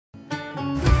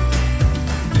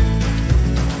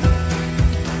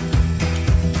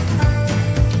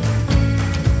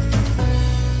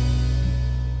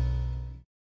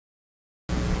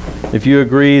If you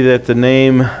agree that the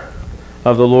name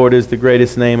of the Lord is the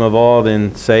greatest name of all,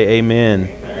 then say amen.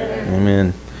 Amen.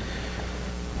 Amen.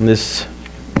 This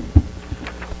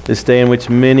day in which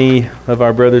many of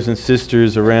our brothers and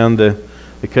sisters around the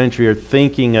country are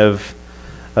thinking of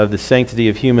the sanctity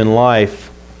of human life,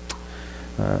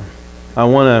 I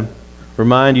want to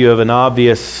remind you of an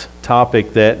obvious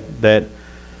topic that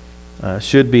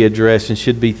should be addressed and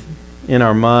should be in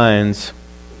our minds,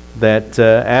 that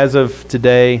as of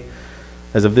today,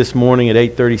 as of this morning at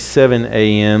 8:37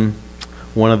 a.m.,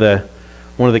 one of the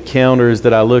counters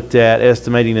that I looked at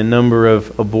estimating the number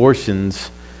of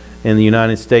abortions in the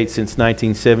United States since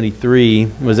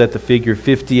 1973 was at the figure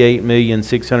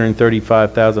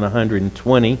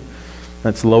 58,635,120.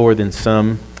 That's lower than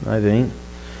some, I think.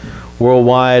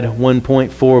 Worldwide,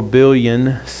 1.4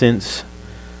 billion since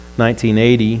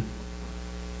 1980,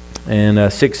 and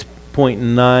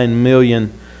 6.9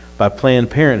 million by Planned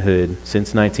Parenthood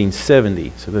since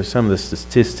 1970. So there's some of the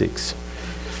statistics.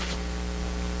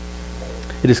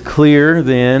 It is clear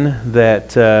then that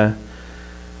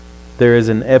there is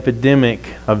an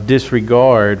epidemic of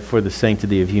disregard for the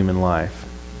sanctity of human life.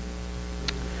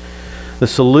 The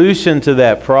solution to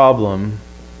that problem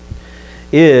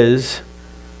is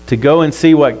to go and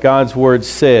see what God's Word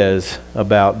says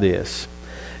about this.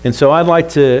 And so I'd like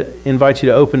to invite you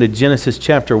to open to Genesis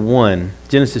chapter 1.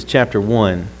 Genesis chapter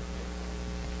 1.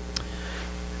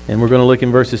 And we're going to look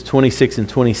in verses 26 and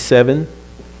 27.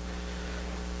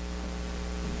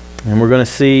 And we're going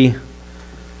to see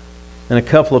in a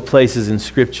couple of places in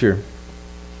Scripture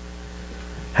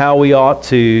how we ought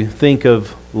to think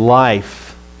of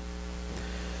life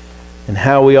and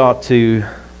how we ought to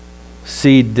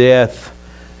see death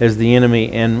as the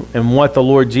enemy, and what the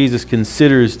Lord Jesus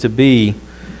considers to be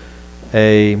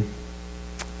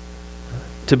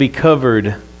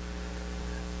covered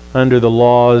under the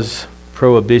law's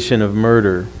prohibition of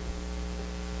murder.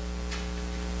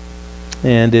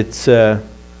 And it's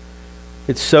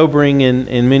sobering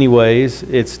in many ways.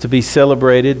 It's to be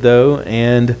celebrated, though,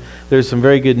 and there's some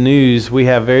very good news. We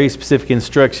have very specific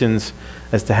instructions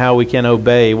as to how we can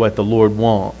obey what the Lord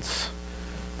wants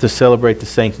to celebrate the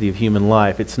sanctity of human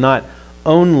life. It's not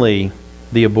only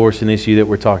the abortion issue that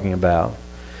we're talking about.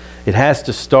 It has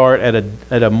to start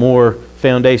at a more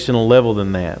foundational level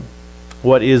than that.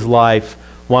 What is life?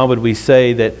 Why would we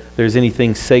say that there's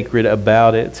anything sacred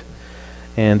about it?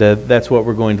 And that's what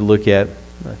we're going to look at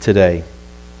today.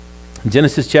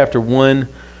 Genesis chapter 1,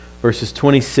 verses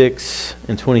 26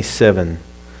 and 27.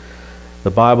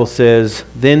 The Bible says,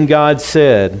 "Then God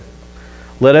said,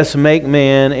 'Let us make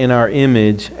man in our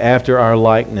image, after our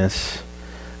likeness,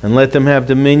 and let them have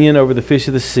dominion over the fish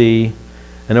of the sea,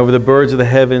 and over the birds of the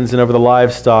heavens, and over the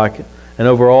livestock, and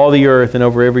over all the earth, and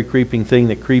over every creeping thing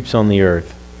that creeps on the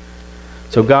earth.'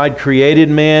 So God created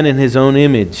man in His own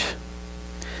image.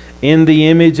 In the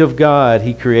image of God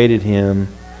He created him.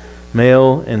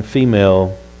 Male and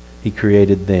female He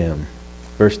created them."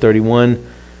 Verse 31,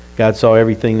 God saw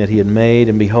everything that He had made,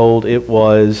 and behold, it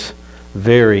was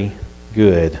very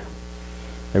good.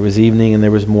 There was evening and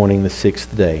there was morning, the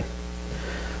sixth day.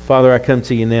 Father, I come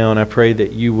to You now, and I pray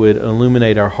that You would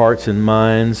illuminate our hearts and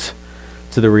minds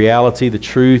to the reality, the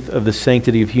truth of the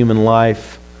sanctity of human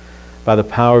life by the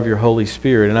power of Your Holy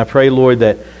Spirit. And I pray, Lord,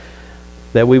 that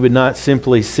we would not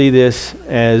simply see this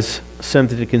as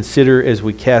something to consider as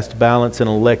we cast ballots in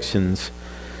elections,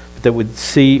 but that we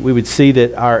would see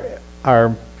that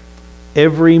our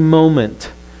every moment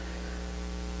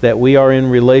that we are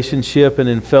in relationship and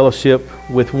in fellowship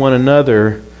with one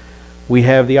another, we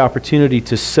have the opportunity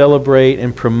to celebrate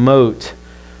and promote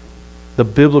the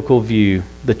biblical view,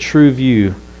 the true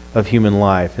view of human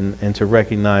life, and to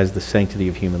recognize the sanctity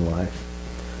of human life.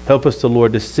 Help us,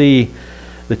 Lord, to see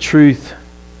the truth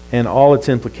and all its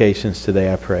implications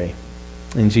today, I pray.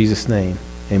 In Jesus' name,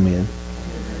 amen.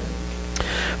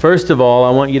 First of all, I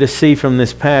want you to see from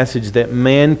this passage that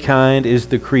mankind is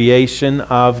the creation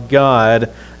of God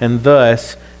and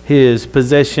thus His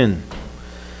possession.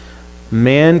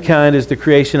 Mankind is the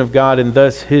creation of God and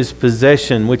thus His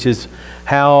possession, which is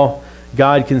how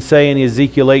God can say in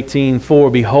Ezekiel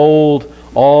 18:4, "Behold,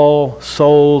 all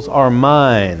souls are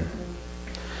mine."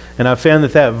 And I found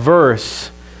that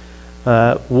verse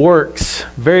works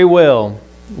very well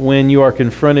when you are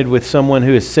confronted with someone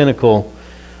who is cynical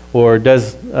or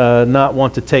does not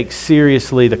want to take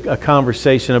seriously a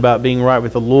conversation about being right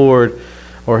with the Lord,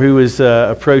 or who is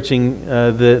approaching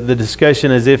the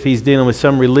discussion as if he's dealing with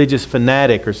some religious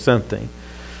fanatic or something.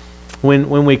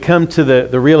 When we come to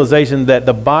the realization that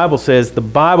the Bible says, the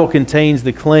Bible contains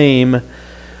the claim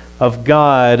of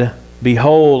God,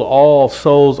 "Behold, all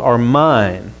souls are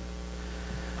mine,"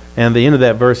 And the end of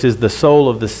that verse is the soul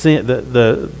of the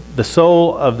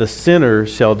soul of the sinner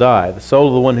shall die. The soul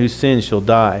of the one who sins shall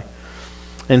die.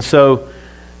 And so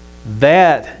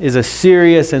that is a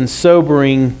serious and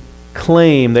sobering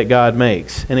claim that God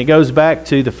makes. And it goes back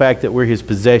to the fact that we're His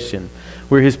possession.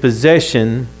 We're His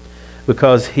possession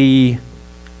because He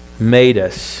made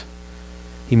us.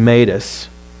 He made us.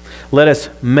 Let us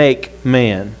make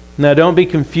man. Now don't be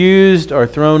confused or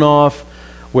thrown off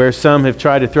where some have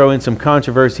tried to throw in some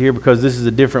controversy here because this is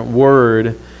a different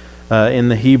word in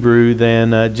the Hebrew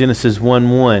than Genesis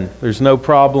 1:1. There's no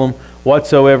problem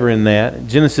whatsoever in that.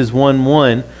 Genesis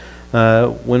 1:1,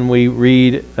 when we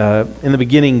read, in the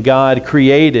beginning God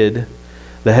created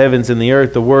the heavens and the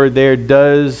earth, the word there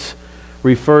does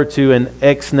refer to an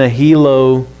ex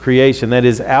nihilo creation. That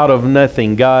is, out of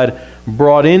nothing. God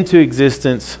brought into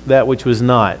existence that which was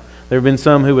not. There have been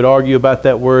some who would argue about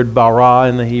that word bara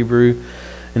in the Hebrew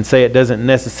and say it doesn't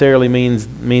necessarily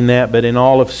mean that, but in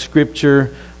all of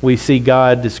Scripture we see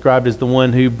God described as the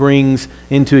one who brings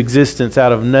into existence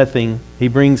out of nothing. He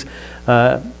brings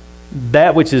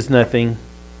that which is nothing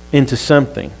into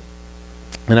something.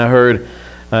 And I heard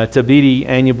Tabidi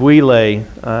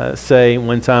Anyabwile say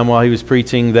one time while he was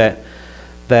preaching that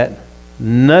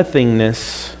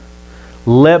nothingness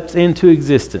leapt into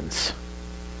existence.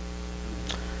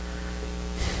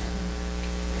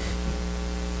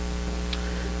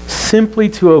 Simply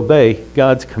to obey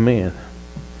God's command.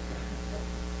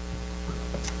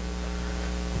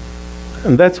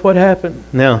 And that's what happened.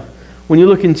 Now, when you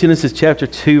look in Genesis chapter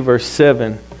 2, verse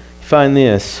 7, you find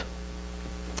this.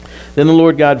 Then the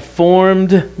Lord God formed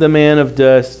the man of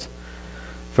dust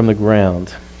from the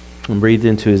ground and breathed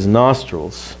into his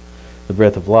nostrils the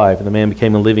breath of life, and the man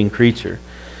became a living creature.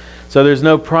 So there's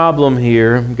no problem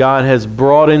here. God has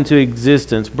brought into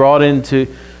existence, brought into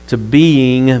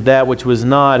being that which was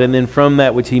not, and then from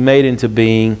that which He made into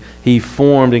being, He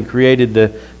formed and created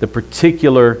the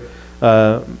particular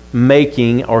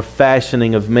making or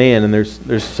fashioning of man. And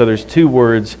there's two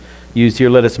words used here.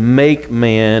 Let us make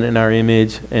man in our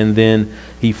image, and then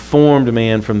He formed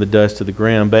man from the dust of the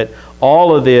ground. But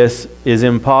all of this is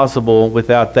impossible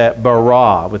without that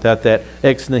bara, without that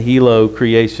ex nihilo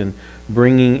creation,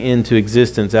 bringing into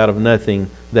existence out of nothing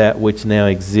that which now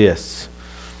exists.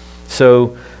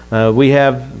 So we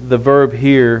have the verb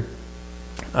here,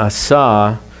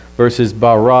 asa, versus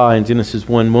bara in Genesis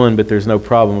 1:1, but there's no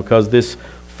problem because this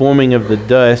forming of the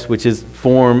dust, which is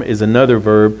form, is another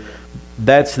verb.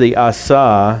 That's the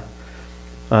asa,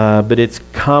 but it's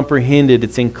comprehended,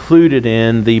 it's included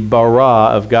in the bara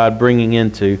of God bringing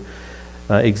into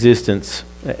existence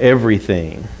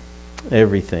everything.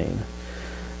 Everything.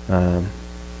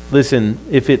 Listen,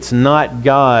 if it's not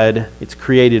God, it's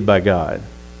created by God.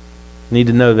 You need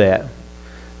to know that. You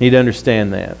need to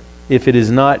understand that. If it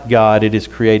is not God, it is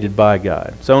created by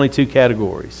God. It's only two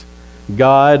categories.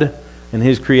 God and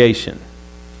His creation.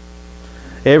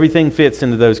 Everything fits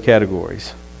into those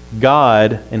categories.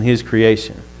 God and His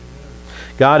creation.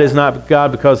 God is not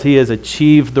God because He has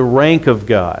achieved the rank of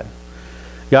God.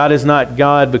 God is not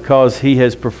God because He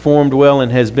has performed well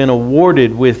and has been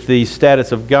awarded with the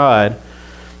status of God,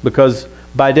 because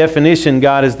by definition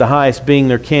God is the highest being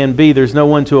there can be. There's no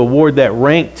one to award that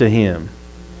rank to Him.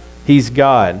 He's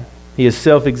God. He is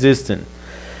self-existent.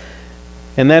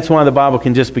 And that's why the Bible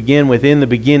can just begin with, in the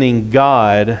beginning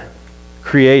God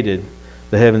created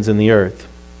the heavens and the earth.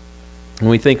 When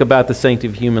we think about the sanctity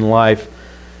of human life,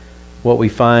 what we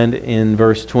find in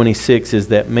verse 26 is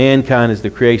that mankind is the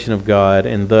creation of God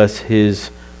and thus His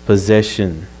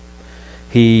possession.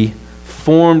 He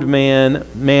formed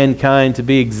mankind to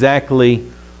be exactly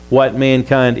what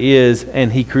mankind is,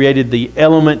 and He created the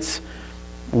elements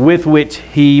with which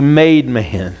He made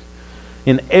man.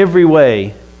 In every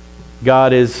way,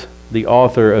 God is the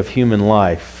author of human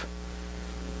life.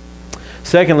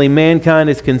 Secondly, mankind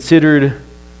is considered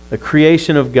a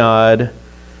creation of God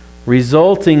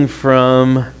resulting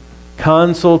from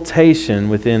consultation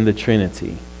within the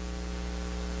Trinity.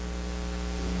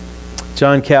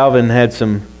 John Calvin had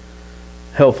some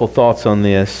helpful thoughts on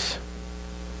this.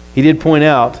 He did point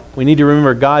out, we need to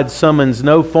remember God summons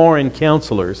no foreign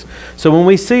counselors. So when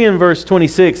we see in verse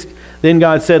 26, then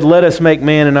God said, let us make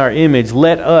man in our image.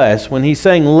 Let us. When He's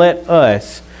saying let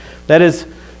us, that is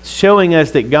showing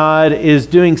us that God is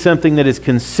doing something that is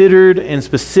considered and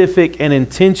specific and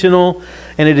intentional,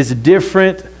 and it is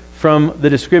different from the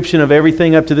description of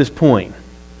everything up to this point.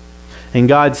 And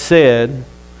God said,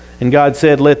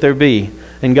 let there be.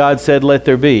 And God said, let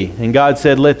there be. And God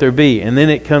said, let there be. And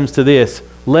then it comes to this,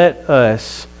 let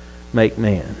us make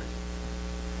man.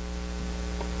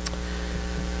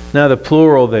 Now the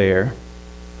plural there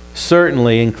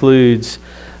certainly includes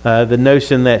The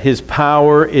notion that His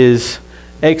power is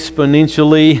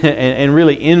exponentially and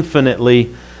really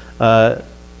infinitely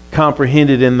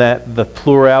comprehended in that the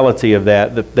plurality of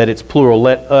that it's plural,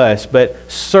 let us, but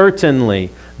certainly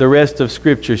the rest of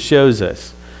Scripture shows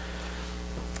us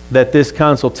that this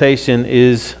consultation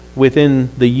is within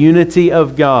the unity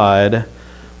of God,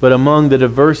 but among the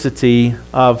diversity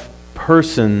of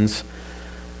persons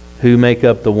who make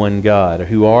up the one God, or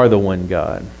who are the one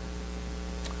God.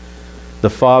 The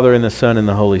Father and the Son and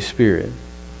the Holy Spirit.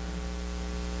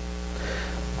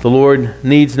 The Lord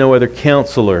needs no other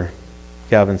counselor,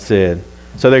 Calvin said.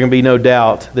 So there can be no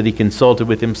doubt that He consulted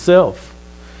with Himself.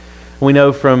 We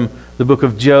know from the book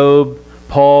of Job,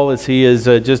 Paul, as he is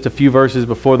just a few verses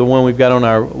before the one we've got on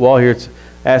our wall here,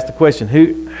 asked the question,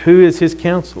 who is his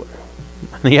counselor?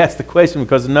 And he asked the question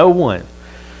because no one.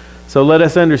 So let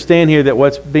us understand here that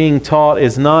what's being taught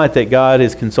is not that God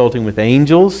is consulting with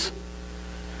angels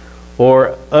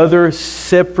or other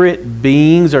separate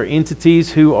beings or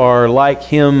entities who are like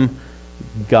Him,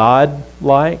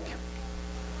 God-like.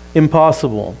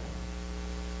 Impossible.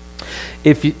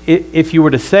 If you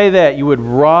were to say that, you would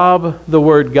rob the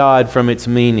word God from its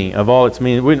meaning, of all its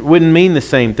meaning. It wouldn't mean the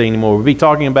same thing anymore. We'd be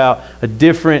talking about a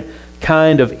different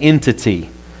kind of entity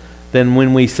than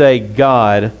when we say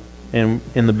God in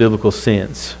the biblical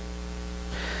sense.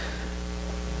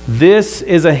 This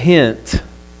is a hint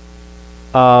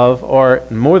of, or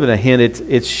more than a hint,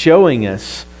 it's showing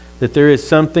us that there is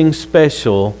something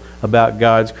special about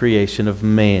God's creation of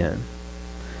man.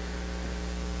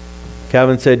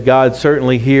 Calvin said God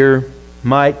certainly here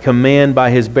might command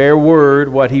by His bare word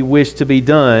what He wished to be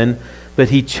done, but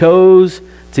He chose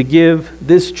to give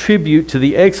this tribute to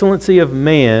the excellency of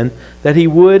man, that He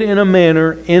would in a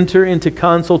manner enter into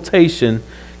consultation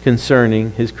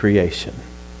concerning His creation.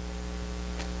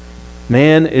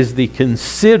 Man is the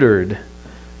considered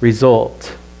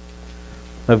result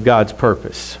of God's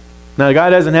purpose. Now,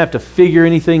 God doesn't have to figure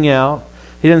anything out.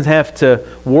 He doesn't have to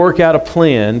work out a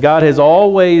plan. God has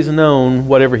always known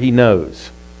whatever He knows.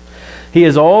 He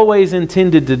has always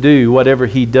intended to do whatever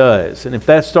He does. And if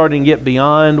that's starting to get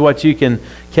beyond what you can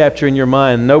capture in your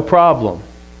mind, no problem.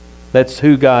 That's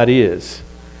who God is.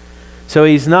 So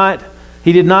He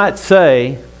did not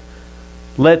say,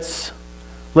 let's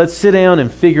sit down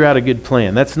and figure out a good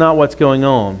plan. That's not what's going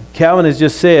on. Calvin has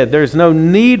just said there's no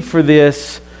need for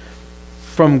this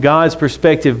from God's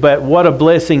perspective, but what a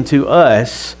blessing to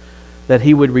us that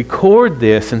He would record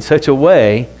this in such a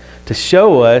way to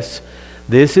show us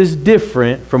this is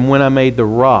different from when I made the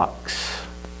rocks.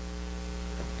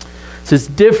 This is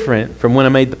different from when I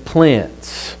made the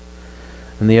plants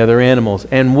and the other animals.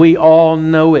 And we all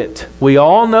know it. We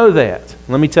all know that.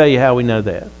 Let me tell you how we know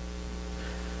that.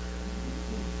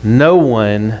 No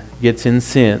one gets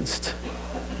incensed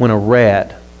when a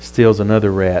rat steals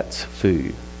another rat's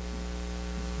food.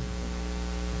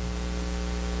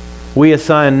 We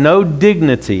assign no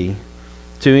dignity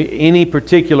to any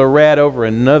particular rat over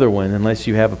another one, unless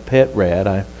you have a pet rat.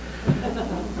 I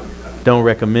don't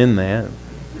recommend that.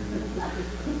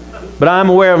 But I'm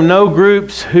aware of no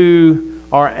groups who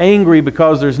are angry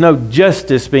because there's no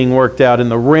justice being worked out in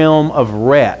the realm of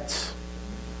rats.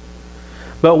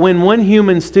 But when one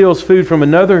human steals food from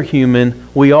another human,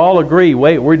 we all agree,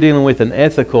 wait, we're dealing with an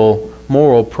ethical,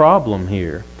 moral problem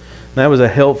here. And that was a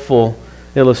helpful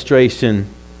illustration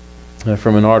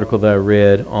from an article that I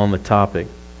read on the topic.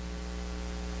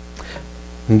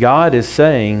 And God is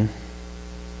saying,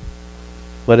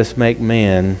 let us make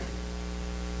man.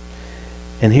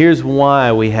 And here's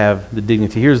why we have the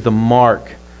dignity. Here's the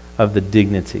mark of the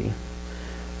dignity.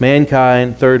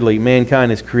 Thirdly,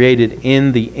 mankind is created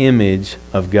in the image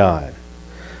of God.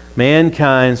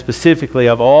 Mankind, specifically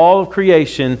of all of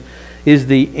creation, is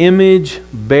the image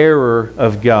bearer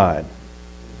of God.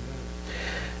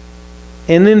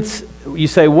 And then you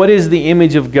say, what is the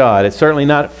image of God? It's certainly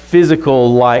not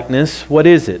physical likeness. What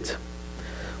is it?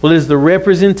 Well, it is the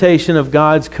representation of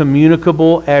God's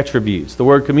communicable attributes. The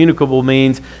word communicable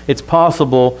means it's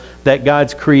possible that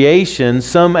God's creation,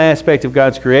 some aspect of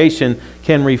God's creation,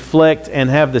 can reflect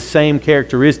and have the same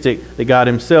characteristic that God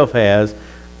Himself has.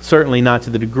 Certainly not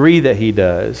to the degree that He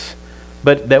does,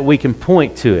 but that we can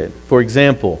point to it. For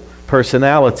example,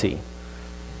 personality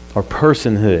or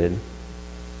personhood.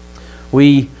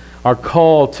 We are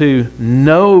called to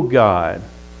know God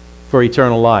for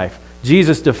eternal life.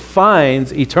 Jesus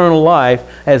defines eternal life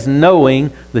as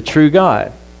knowing the true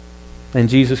God and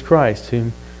Jesus Christ,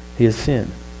 whom He has sent.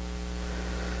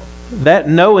 That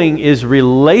knowing is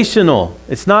relational.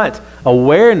 It's not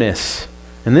awareness.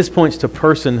 And this points to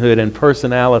personhood and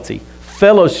personality.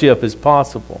 Fellowship is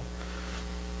possible.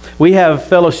 We have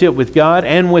fellowship with God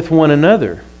and with one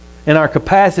another. and our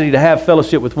capacity to have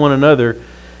fellowship with one another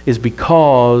is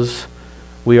because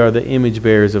we are the image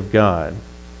bearers of God.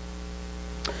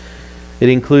 It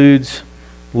includes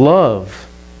love.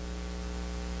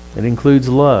 It includes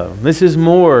love. This is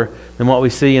more than what we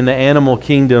see in the animal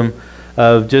kingdom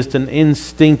of just an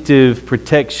instinctive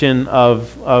protection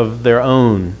of their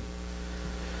own.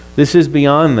 This is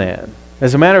beyond that.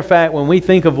 As a matter of fact, when we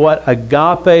think of what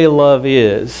agape love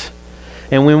is,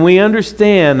 and when we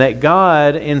understand that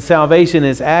God in salvation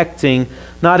is acting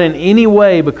not in any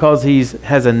way because He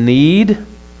has a need,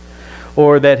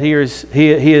 or that he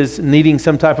is needing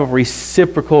some type of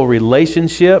reciprocal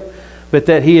relationship, but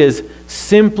that He is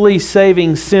simply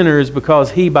saving sinners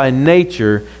because He by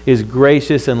nature is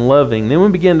gracious and loving, then we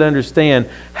begin to understand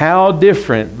how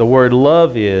different the word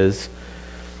love is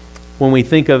when we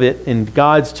think of it in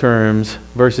God's terms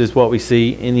versus what we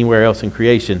see anywhere else in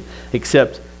creation,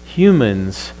 except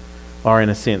humans are in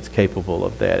a sense capable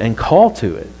of that and called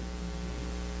to it.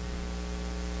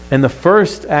 And the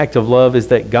first act of love is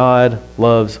that God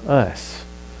loves us.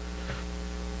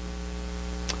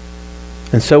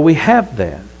 And so we have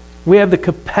that. We have the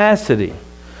capacity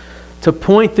to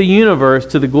point the universe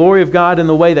to the glory of God in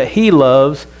the way that He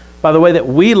loves, by the way that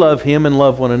we love Him and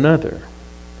love one another.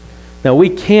 Now, we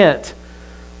can't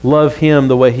love Him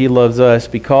the way He loves us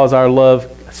because our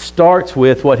love starts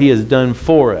with what He has done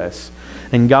for us.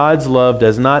 And God's love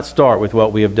does not start with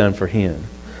what we have done for Him.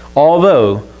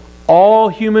 Although all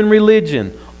human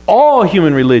religion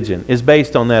is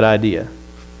based on that idea.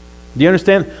 Do you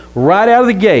understand? Right out of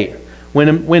the gate,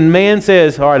 when man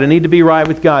says, all right, I need to be right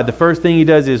with God, the first thing he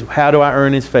does is, how do I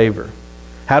earn His favor?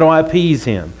 How do I appease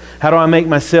Him? How do I make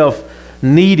myself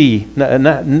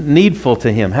needful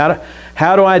to Him? How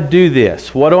do I do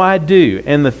this? What do I do?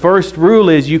 And the first rule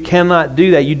is you cannot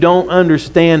do that. You don't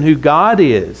understand who God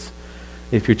is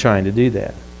if you're trying to do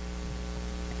that.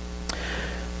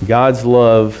 God's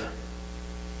love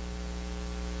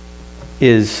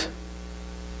is,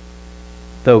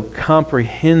 though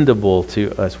comprehensible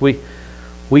to us, we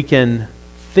can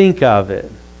think of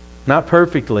it, not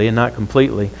perfectly and not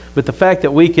completely, but the fact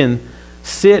that we can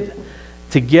sit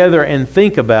together and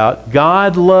think about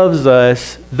God loves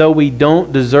us though we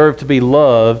don't deserve to be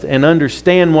loved, and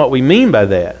understand what we mean by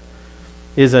that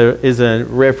is a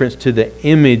reference to the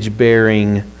image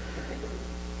bearing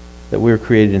that we're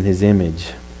created in His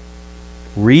image.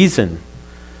 Reason.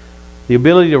 The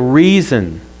ability to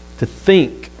reason, to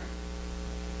think.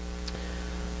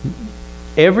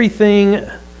 Everything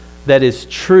that is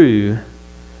true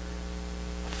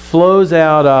flows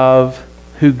out of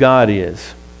who God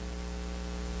is,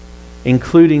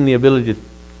 including the ability to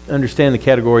understand the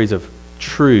categories of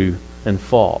true and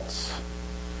false.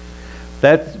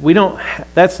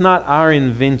 That's not our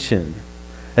invention.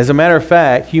 As a matter of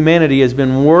fact, humanity has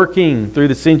been working through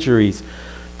the centuries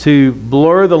to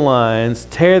blur the lines,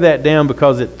 tear that down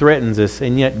because it threatens us,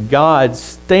 and yet God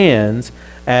stands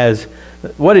as,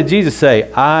 what did Jesus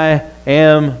say? I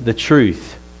am the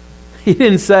truth. He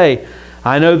didn't say,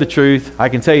 I know the truth, I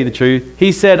can tell you the truth.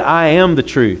 He said, I am the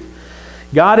truth.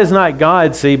 God is not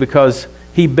God, see, because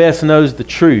He best knows the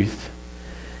truth.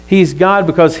 He's God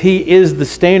because He is the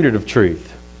standard of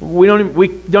truth. We don't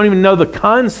even know the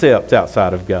concept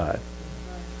outside of God.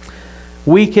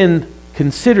 We can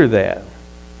consider that.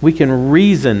 We can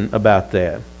reason about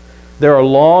that. There are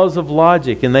laws of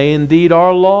logic, and they indeed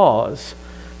are laws,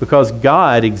 because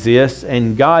God exists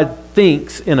and God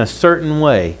thinks in a certain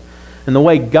way. And the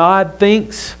way God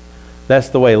thinks, that's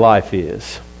the way life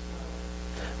is.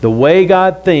 The way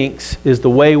God thinks is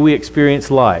the way we experience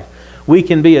life. We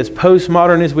can be as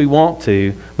postmodern as we want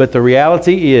to, but the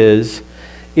reality is,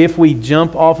 if we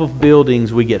jump off of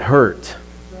buildings, we get hurt.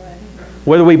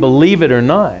 Whether we believe it or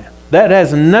not. That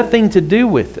has nothing to do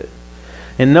with it.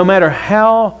 And no matter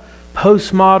how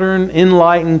postmodern,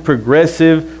 enlightened,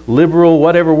 progressive, liberal,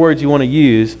 whatever words you want to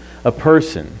use, a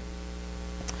person,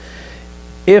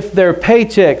 if their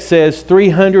paycheck says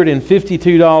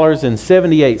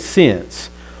 $352.78,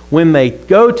 when they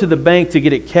go to the bank to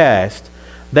get it cashed,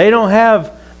 they don't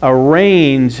have a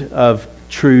range of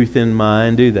truth in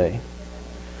mind, do they?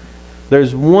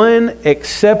 There's one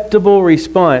acceptable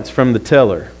response from the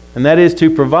teller, and that is to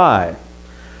provide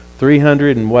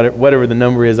 300 and whatever the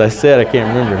number is I said, I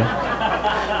can't remember.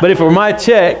 But if it were my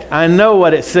check, I know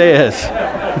what it says.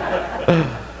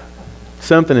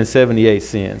 Something in 78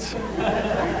 cents.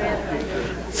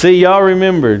 See, y'all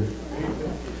remembered.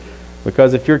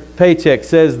 Because if your paycheck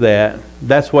says that,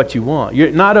 that's what you want.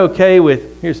 You're not okay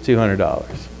with, here's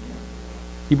 $200.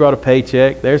 You brought a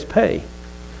paycheck, there's pay.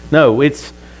 No.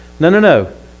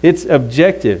 It's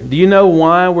objective. Do you know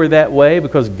why we're that way?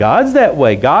 Because God's that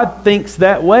way. God thinks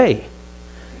that way.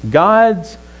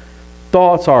 God's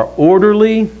thoughts are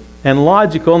orderly and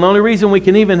logical. And the only reason we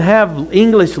can even have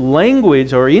English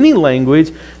language or any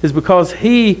language is because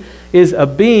He is a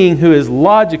being who is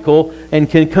logical and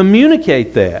can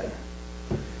communicate that.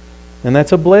 And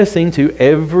that's a blessing to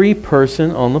every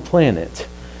person on the planet,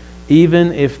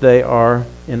 even if they are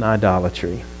in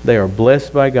idolatry. They are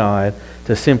blessed by God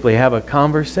to simply have a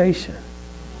conversation.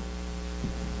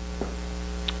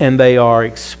 And they are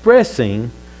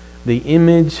expressing the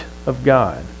image of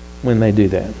God when they do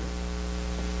that.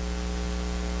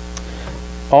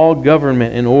 All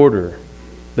government in order.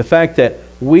 The fact that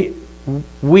we,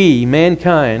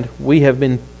 mankind, we have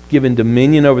been given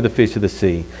dominion over the fish of the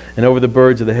sea, and over the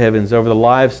birds of the heavens, over the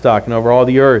livestock, and over all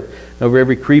the earth, and over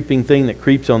every creeping thing that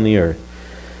creeps on the earth.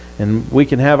 And we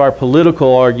can have our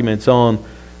political arguments on,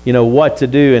 what to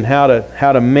do and how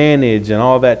to manage and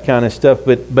all that kind of stuff,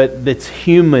 but it's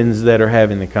humans that are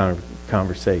having the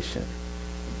conversation,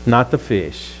 not the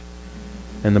fish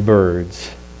and the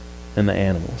birds and the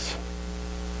animals.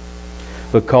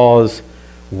 Because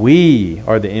we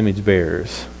are the image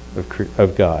bearers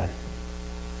of God.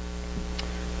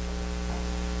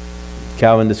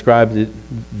 Calvin described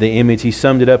the image. He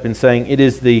summed it up in saying, it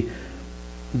is the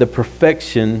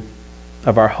perfection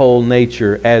of our whole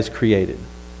nature as created.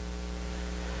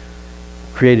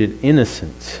 Created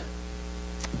innocent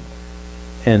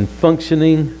and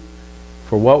functioning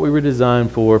for what we were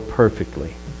designed for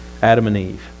perfectly. Adam and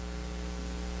Eve.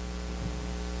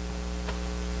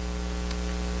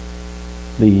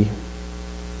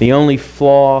 The only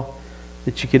flaw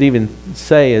that you could even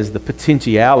say is the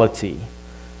potentiality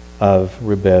of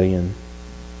rebellion.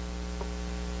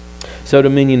 So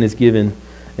dominion is given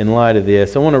in light of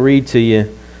this. I want to read to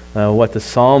you what the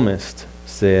psalmist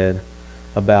said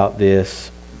about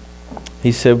this.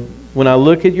 He said, when I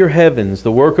look at your heavens,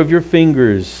 the work of your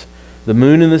fingers, the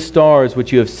moon and the stars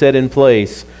which you have set in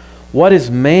place, what is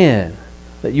man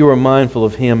that you are mindful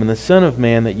of him, and the Son of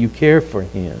Man that you care for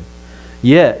him?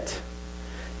 Yet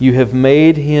you have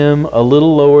made him a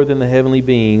little lower than the heavenly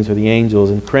beings or the angels,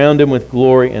 and crowned him with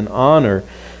glory and honor.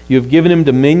 You have given him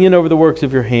dominion over the works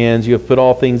of your hands. You have put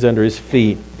all things under his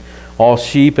feet, all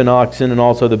sheep and oxen, and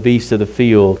also the beasts of the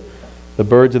field, the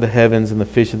birds of the heavens and the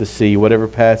fish of the sea, whatever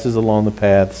passes along the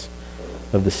paths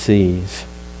of the seas.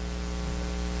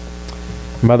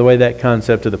 And by the way, that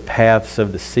concept of the paths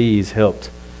of the seas helped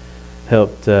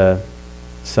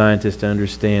scientists to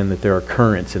understand that there are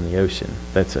currents in the ocean.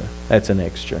 That's an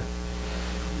extra.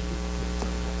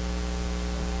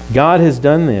 God has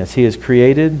done this. He has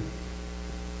created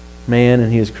man,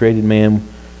 and He has created man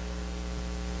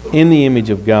in the image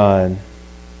of God.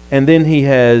 And then He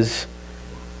has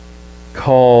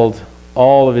called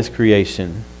all of His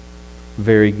creation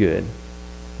very good.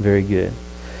 Very good.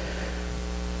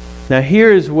 Now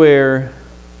here is where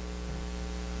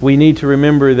we need to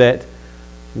remember that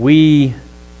we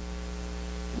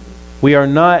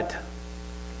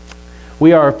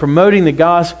are promoting the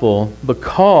gospel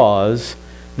because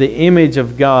the image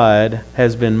of God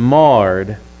has been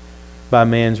marred by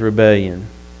man's rebellion.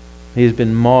 He has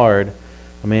been marred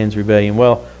by man's rebellion.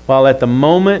 Well, while at the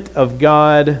moment of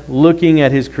God looking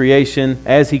at His creation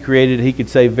as He created it, He could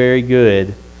say very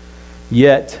good,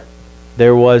 yet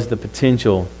there was the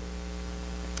potential.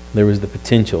 There was the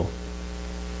potential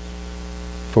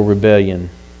for rebellion,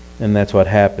 and that's what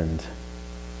happened.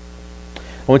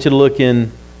 I want you to look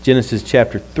in Genesis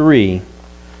chapter 3,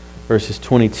 verses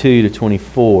 22 to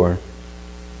 24.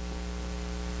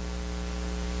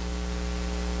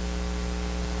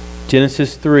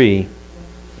 Genesis 3,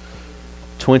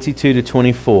 22 to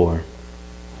 24.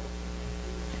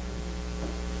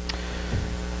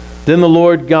 Then the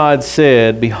Lord God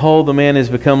said, behold, the man has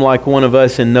become like one of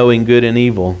us in knowing good and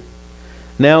evil.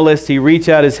 Now lest he reach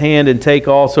out his hand and take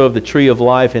also of the tree of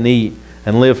life and eat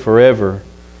and live forever.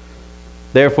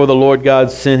 Therefore the Lord God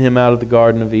sent him out of the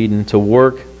Garden of Eden to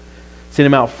work, sent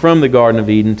him out from the Garden of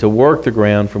Eden to work the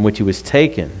ground from which he was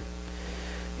taken.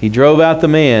 He drove out the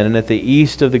man, and at the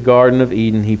east of the Garden of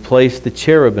Eden he placed the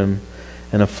cherubim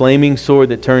and a flaming sword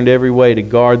that turned every way to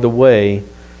guard the way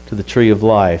to the tree of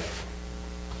life.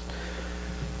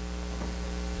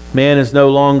 Man is no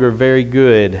longer very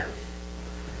good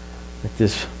at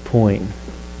this point.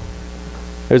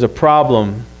 There's a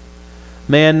problem.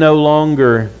 Man no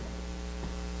longer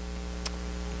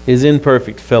is in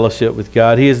perfect fellowship with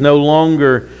God. He is no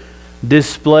longer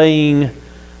displaying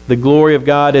the glory of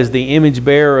God as the image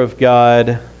bearer of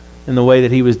God in the way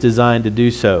that he was designed to do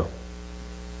so.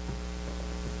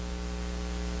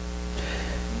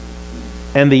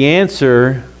 And the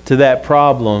answer to to that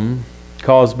problem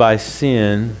caused by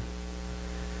sin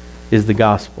is the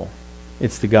gospel.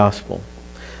 It's the gospel.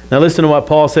 Now listen to what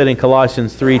Paul said in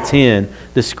Colossians 3:10,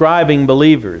 describing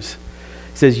believers.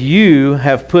 He says, "You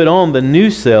have put on the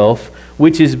new self,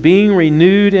 which is being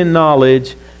renewed in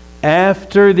knowledge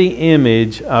after the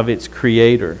image of its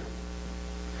creator."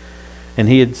 And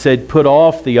he had said, put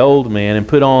off the old man and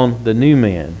put on the new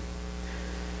man.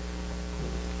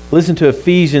 Listen to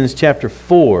Ephesians chapter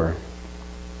 4.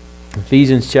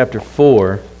 Ephesians chapter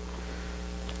 4,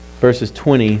 verses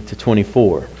 20 to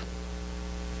 24.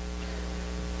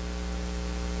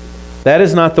 "That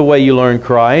is not the way you learn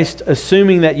Christ,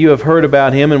 assuming that you have heard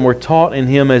about Him and were taught in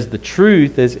Him as the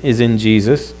truth is in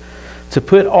Jesus, to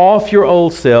put off your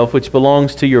old self, which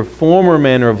belongs to your former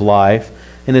manner of life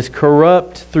and is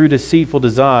corrupt through deceitful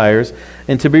desires,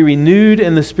 and to be renewed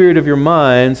in the spirit of your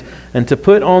minds, and to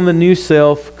put on the new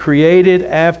self, created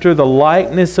after the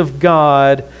likeness of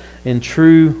God in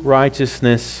true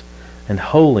righteousness and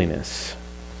holiness."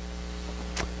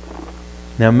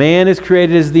 Now man is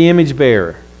created as the image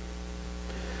bearer.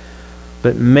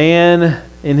 But man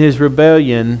in his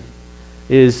rebellion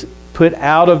is put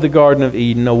out of the Garden of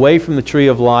Eden, away from the tree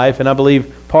of life. And I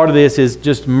believe part of this is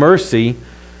just mercy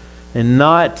and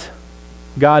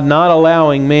God not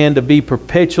allowing man to be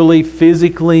perpetually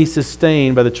physically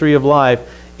sustained by the tree of life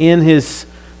in his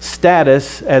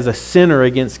status as a sinner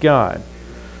against God,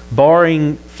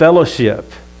 barring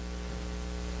fellowship.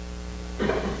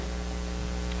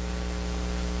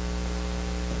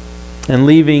 And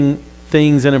leaving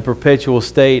things in a perpetual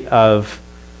state of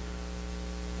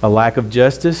a lack of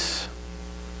justice,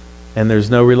 and there's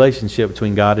no relationship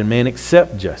between God and man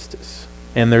except justice,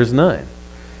 and there's none.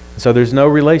 So there's no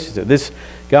relationship. This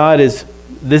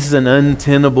is an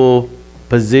untenable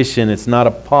position. It's not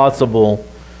a possibility,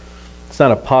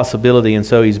 and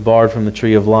so he's barred from the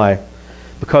tree of life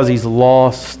because he's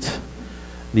lost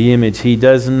the image. He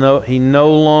no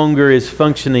longer is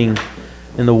functioning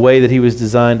in the way that he was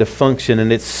designed to function,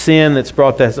 and it's sin that's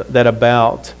brought that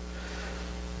about.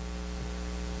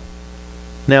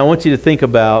 Now I want you to think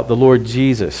about the Lord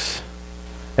Jesus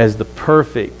as the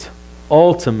perfect,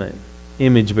 ultimate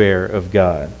image bearer of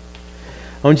God.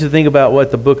 I want you to think about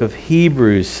what the book of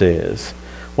Hebrews says.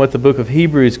 What the book of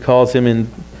Hebrews calls him in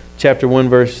chapter 1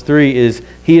 verse 3 is,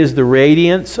 "He is the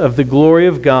radiance of the glory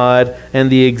of God and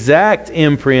the exact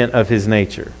imprint of His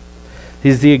nature."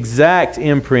 He's the exact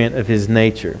imprint of His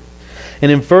nature.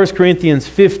 And in 1 Corinthians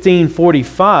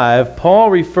 15:45,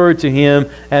 Paul referred to Him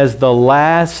as the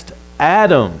last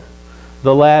Adam.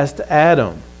 The last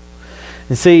Adam.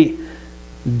 And see,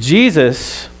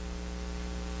 Jesus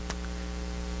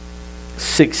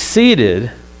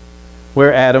succeeded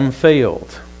where Adam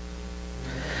failed.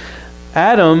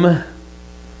 Adam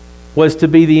was to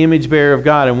be the image bearer of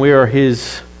God, and we are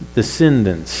his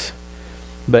descendants.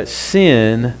 But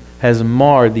sin has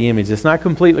marred the image. It's not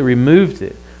completely removed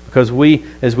it, because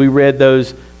as we read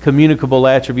those communicable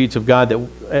attributes of God,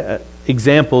 that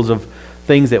examples of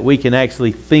things that we can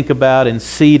actually think about and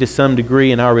see to some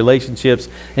degree in our relationships,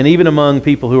 and even among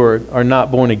people who are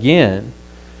not born again,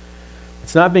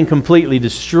 it's not been completely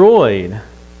destroyed.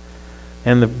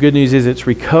 And the good news is it's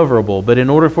recoverable. But in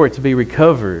order for it to be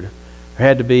recovered, there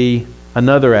had to be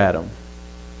another Adam,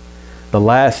 the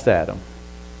last Adam.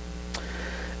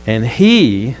 And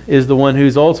He is the one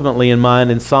who's ultimately in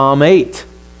mind in Psalm 8.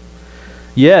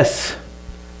 Yes,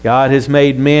 God has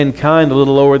made mankind a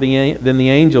little lower than the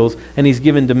angels, and He's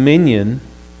given dominion.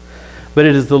 But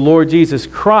it is the Lord Jesus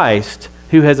Christ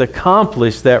who has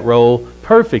accomplished that role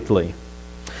perfectly.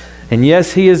 And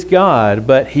yes, He is God,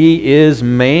 but He is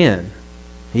man.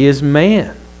 He is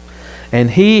man.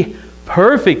 And He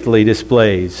perfectly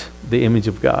displays the image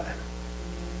of God.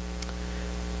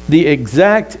 The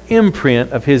exact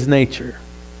imprint of His nature.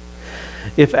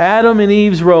 If Adam and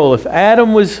Eve's role, if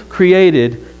Adam was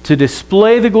created to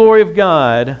display the glory of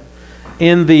God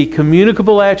in the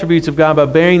communicable attributes of God by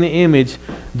bearing the image,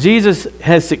 Jesus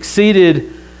has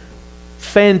succeeded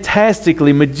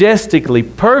fantastically, majestically,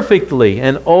 perfectly,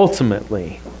 and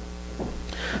ultimately.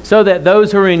 So that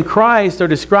those who are in Christ are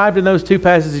described in those two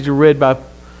passages you read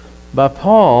by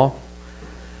Paul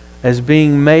as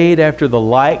being made after the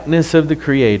likeness of the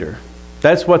Creator.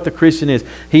 That's what the Christian is.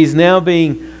 He's now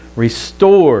being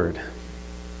restored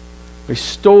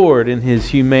in his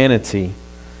humanity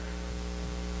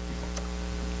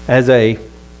as a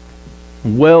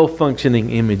well-functioning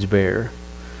image bearer.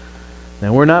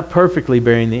 Now, we're not perfectly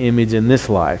bearing the image in this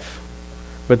life,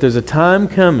 but there's a time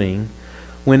coming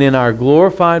when in our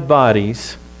glorified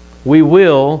bodies we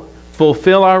will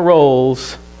fulfill our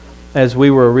roles as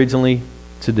we were originally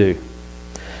to do.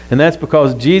 And that's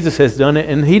because Jesus has done it,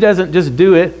 and He doesn't just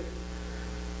do it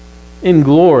in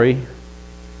glory,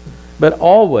 but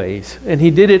always. And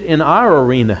He did it in our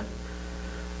arena.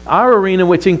 Our arena,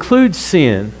 which includes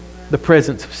sin, the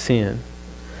presence of sin.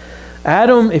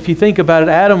 Adam, if you think about it,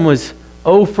 Adam was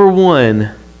 0 for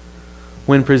 1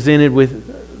 when presented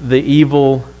with the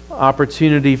evil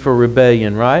opportunity for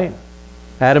rebellion, right?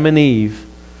 Adam and Eve.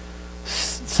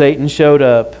 Satan showed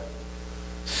up.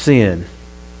 Sin.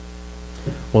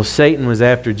 Well, Satan was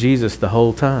after Jesus the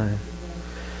whole time.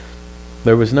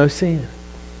 There was no sin.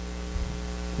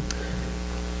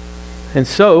 And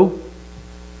so,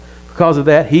 because of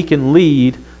that, he can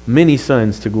lead many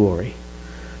sons to glory.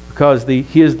 Because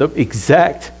he is the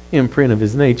exact imprint of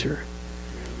his nature.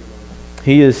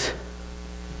 He is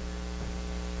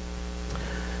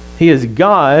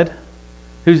God,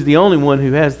 who's the only one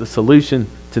who has the solution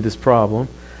to this problem.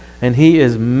 And He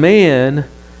is man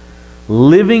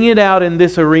living it out in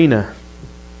this arena.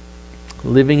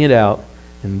 Living it out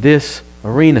in this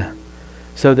arena.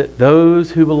 So that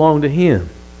those who belong to Him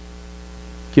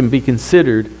can be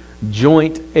considered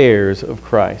joint heirs of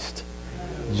Christ.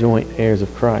 Joint heirs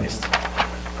of Christ.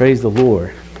 Praise the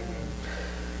Lord.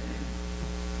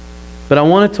 But I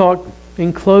want to talk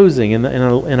in closing, in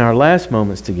our last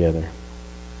moments together,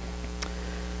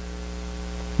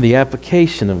 the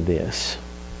application of this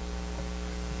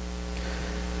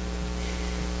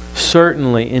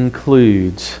certainly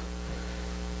includes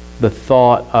the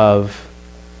thought of,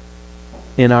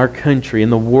 in our country, in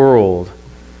the world,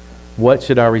 what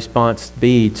should our response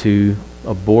be to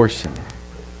abortion?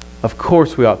 Of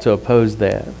course we ought to oppose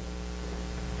that.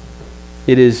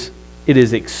 It is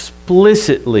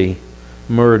explicitly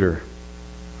murder.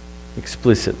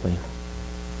 Explicitly.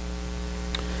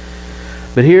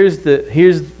 But here's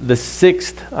the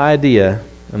sixth idea,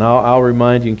 and I'll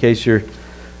remind you in case you're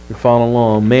following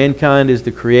along. Mankind is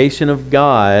the creation of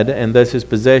God and thus His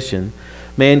possession.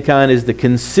 Mankind is the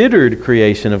considered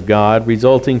creation of God,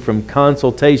 resulting from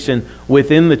consultation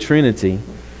within the Trinity.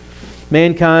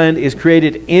 Mankind is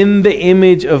created in the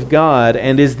image of God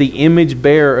and is the image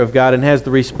bearer of God and has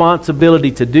the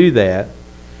responsibility to do that.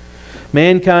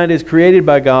 Mankind is created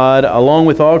by God, along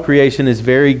with all creation, is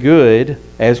very good,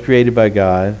 as created by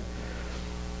God.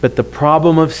 But the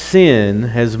problem of sin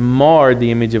has marred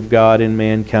the image of God in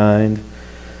mankind.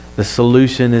 The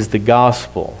solution is the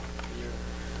gospel.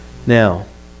 Now,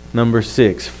 number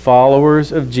 6,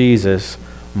 followers of Jesus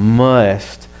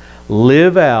must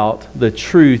live out the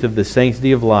truth of the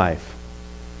sanctity of life.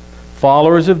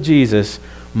 Followers of Jesus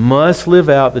must live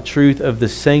out the truth of the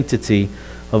sanctity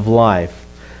of life.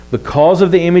 Because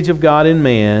of the image of God in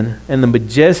man and the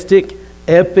majestic,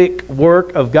 epic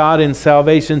work of God in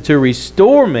salvation to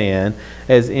restore man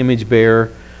as image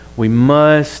bearer, we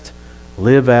must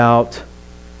live out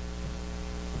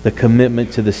the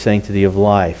commitment to the sanctity of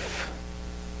life.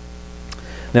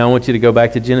 Now I want you to go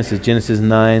back to Genesis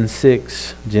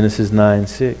 9:6. Genesis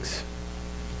 9:6.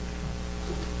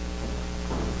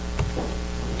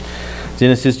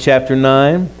 Genesis chapter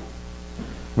 9,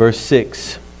 verse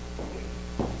 6.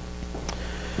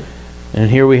 And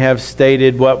here we have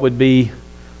stated what would be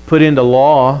put into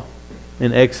law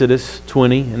in Exodus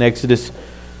 20 and Exodus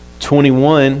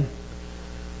 21.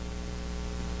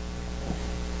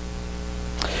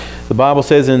 The Bible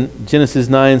says in Genesis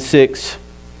 9:6,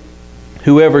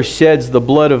 whoever sheds the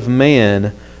blood of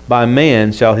man, by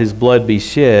man shall his blood be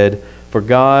shed, for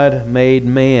God made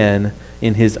man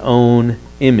in His own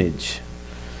image.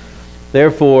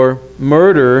 Therefore,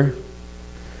 murder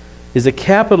is a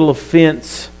capital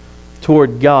offense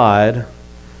toward God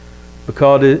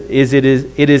because it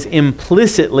is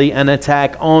implicitly an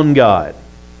attack on God.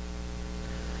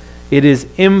 It is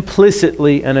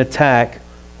implicitly an attack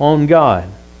on God.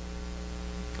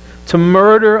 To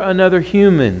murder another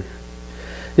human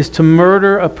is to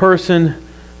murder a person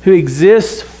who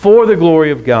exists for the glory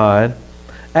of God,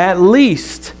 at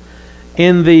least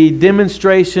in the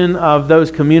demonstration of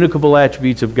those communicable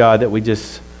attributes of God that we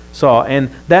just saw. And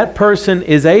that person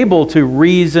is able to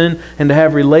reason and to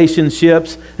have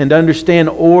relationships and to understand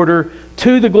order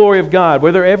to the glory of God,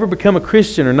 whether they ever become a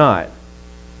Christian or not.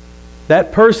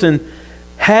 That person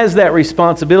has that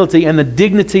responsibility and the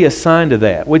dignity assigned to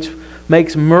that, which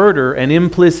makes murder an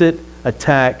implicit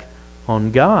attack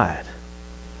on God.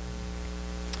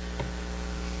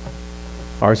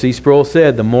 R.C. Sproul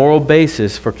said the moral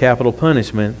basis for capital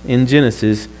punishment in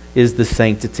Genesis is the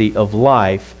sanctity of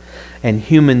life, and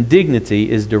human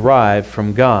dignity is derived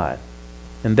from God.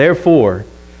 And therefore,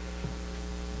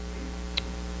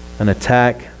 an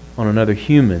attack on another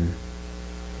human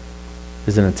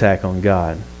is an attack on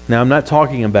God. Now, I'm not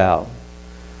talking about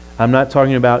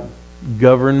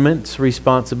government's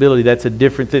responsibility. That's a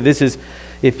different thing. This is,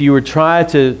 if you were trying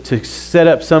to set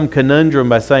up some conundrum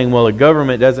by saying, well, a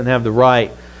government doesn't have the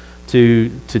right to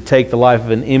take the life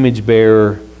of an image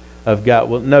bearer of God.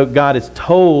 Well, no, God has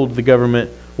told the government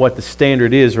what the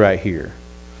standard is right here.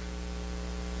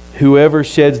 Whoever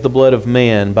sheds the blood of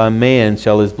man, by man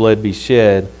shall his blood be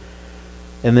shed.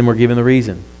 And then we're given the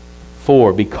reason.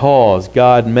 For, because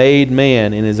God made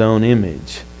man in his own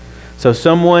image. So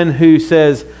someone who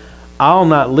says, I'll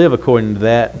not live according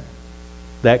to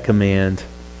that command,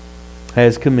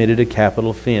 has committed a capital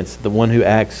offense. The one who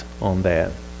acts on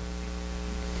that.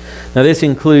 Now this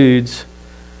includes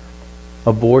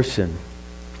abortion.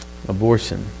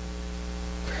 Abortion.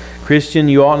 Christian,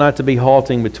 you ought not to be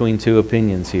halting between two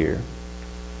opinions here.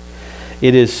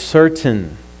 It is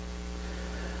certain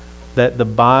that the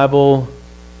Bible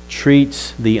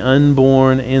treats the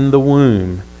unborn in the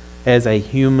womb as a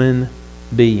human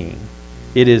being.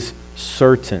 It is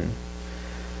certain.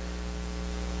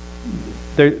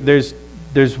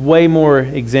 There's way more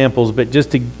examples, but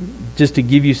just to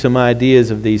give you some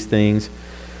ideas of these things,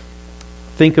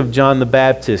 think of John the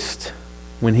Baptist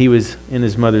when he was in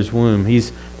his mother's womb.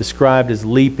 He's described as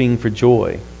leaping for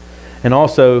joy, and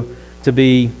also to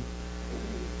be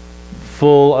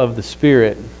full of the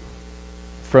Spirit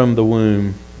from the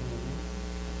womb.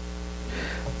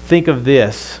 Think of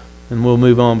this, and we'll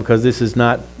move on because this is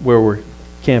not where we're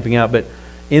camping out, but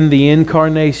in the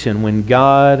incarnation, when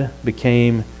God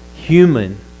became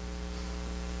human,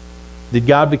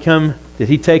 did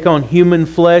He take on human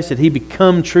flesh? Did He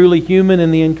become truly human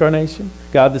in the incarnation?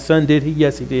 God the Son, did He?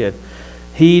 Yes, He did.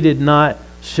 He did not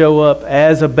show up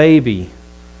as a baby,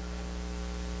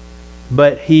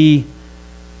 but He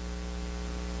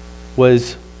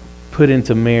was put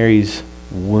into Mary's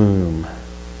womb.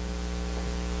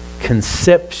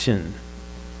 Conception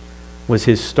was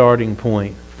His starting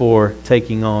point for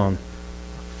taking on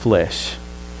flesh.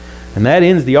 And that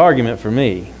ends the argument for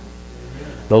me.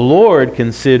 The Lord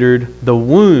considered the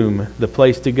womb the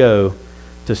place to go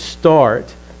to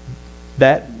start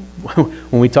that.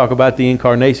 When we talk about the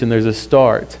incarnation, there's a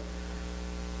start.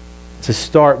 To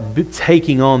start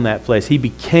taking on that flesh. He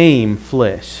became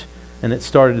flesh. And it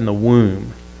started in the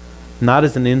womb. Not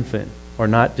as an infant or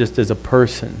not just as a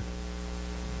person.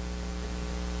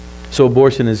 So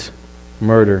abortion is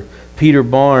murder. Peter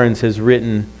Barnes has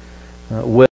written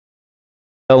well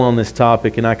on this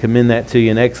topic, and I commend that to you.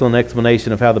 An excellent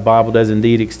explanation of how the Bible does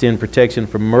indeed extend protection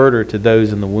from murder to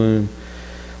those in the womb.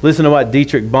 Listen to what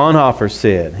Dietrich Bonhoeffer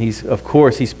said. He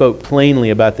spoke plainly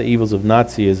about the evils of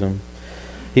Nazism.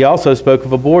 He also spoke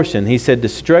of abortion. He said,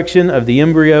 destruction of the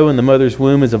embryo in the mother's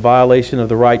womb is a violation of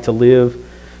the right to live,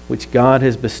 which God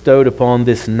has bestowed upon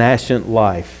this nascent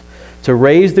life. To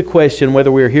raise the question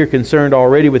whether we are here concerned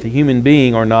already with a human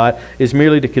being or not is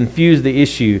merely to confuse the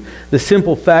issue. The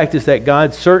simple fact is that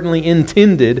God certainly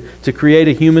intended to create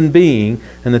a human being,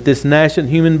 and that this nascent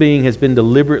human being has been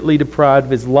deliberately deprived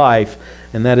of his life,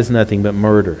 and that is nothing but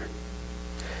murder.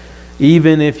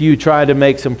 Even if you try to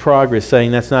make some progress saying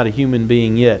that's not a human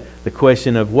being yet, the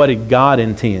question of what did God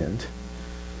intend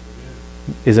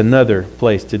is another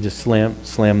place to just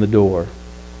slam the door.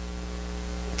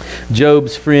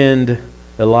 Job's friend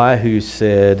Elihu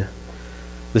said,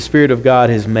 the Spirit of God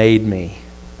has made me,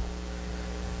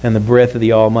 and the breath of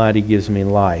the Almighty gives me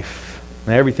life.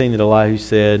 Now, everything that Elihu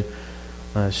said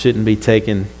shouldn't be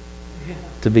taken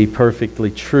to be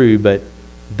perfectly true, but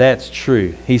that's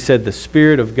true. He said, the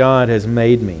Spirit of God has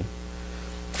made me,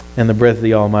 and the breath of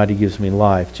the Almighty gives me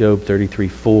life. Job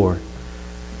 33:4.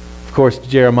 Of course,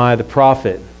 Jeremiah the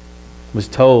prophet was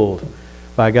told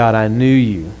by God, I knew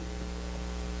you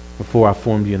before I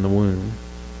formed you in the womb.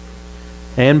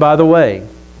 And by the way,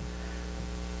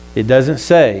 it doesn't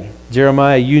say,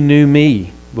 Jeremiah, you knew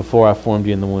me before I formed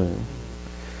you in the womb.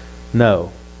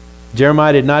 No.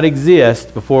 Jeremiah did not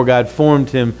exist before God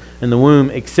formed him in the womb,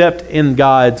 except in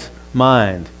God's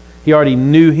mind. He already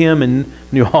knew him and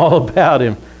knew all about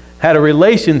him, had a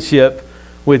relationship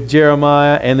with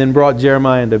Jeremiah, and then brought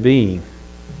Jeremiah into being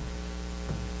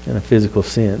in a physical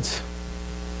sense.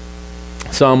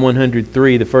 Psalm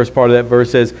 103, the first part of that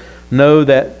verse says, know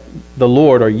that the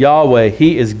Lord, or Yahweh,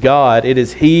 He is God. It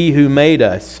is He who made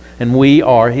us, and we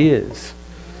are His.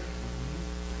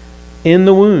 In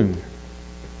the womb.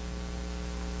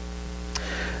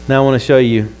 Now I want to show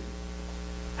you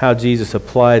how Jesus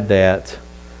applied that.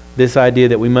 This idea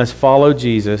that we must follow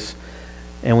Jesus,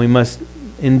 and we must,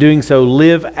 in doing so,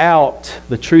 live out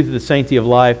the truth of the sanctity of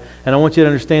life. And I want you to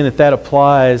understand that that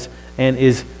applies and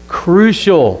is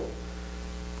crucial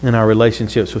in our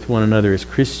relationships with one another as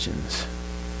Christians.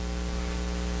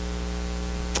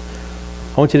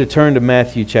 I want you to turn to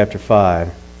Matthew chapter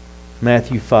 5.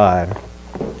 Matthew 5,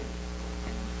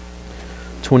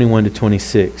 21 to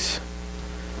 26.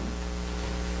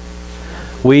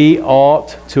 We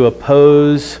ought to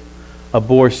oppose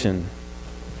abortion.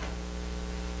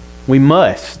 We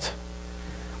must,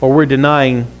 or we're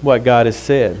denying what God has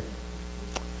said.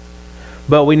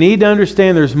 But we need to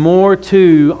understand there's more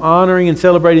to honoring and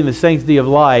celebrating the sanctity of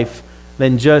life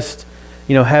than just,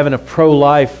 having a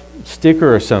pro-life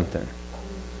sticker or something.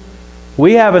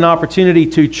 We have an opportunity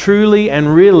to truly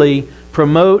and really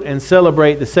promote and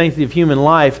celebrate the sanctity of human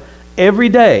life every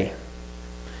day.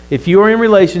 If you are in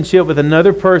relationship with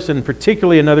another person,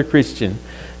 particularly another Christian,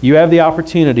 you have the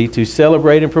opportunity to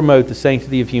celebrate and promote the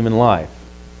sanctity of human life.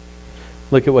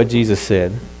 Look at what Jesus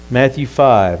said. Matthew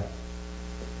 5,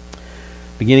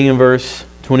 beginning in verse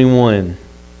 21.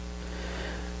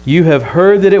 You have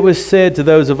heard that it was said to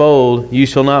those of old, you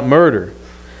shall not murder,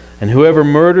 and whoever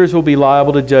murders will be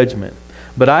liable to judgment.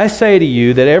 But I say to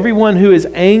you that everyone who is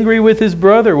angry with his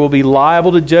brother will be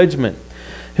liable to judgment.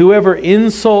 Whoever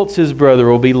insults his brother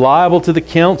will be liable to the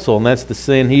council, and that's the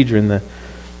Sanhedrin,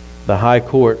 the high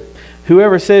court.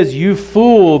 Whoever says, you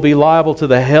fool, will be liable to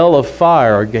the hell of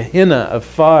fire, or Gehenna of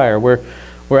fire, where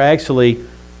actually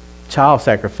child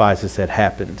sacrifices had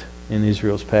happened in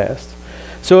Israel's past.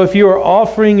 So if you are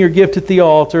offering your gift at the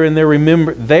altar and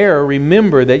remember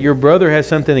that your brother has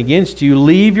something against you,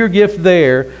 leave your gift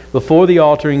there before the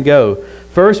altar and go.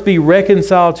 First be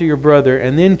reconciled to your brother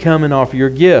and then come and offer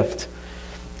your gift.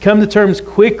 Come to terms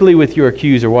quickly with your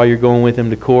accuser while you're going with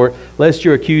him to court, lest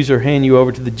your accuser hand you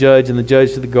over to the judge and the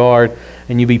judge to the guard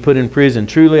and you be put in prison.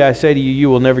 Truly I say to you,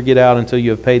 you will never get out until you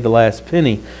have paid the last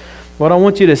penny. What I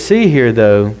want you to see here,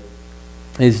 though,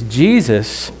 is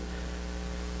Jesus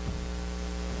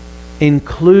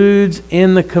includes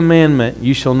in the commandment,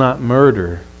 you shall not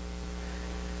murder,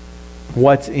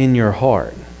 what's in your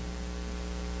heart.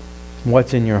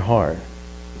 What's in your heart.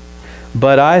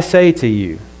 But I say to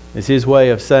you, it's his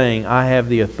way of saying, I have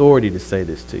the authority to say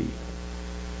this to you.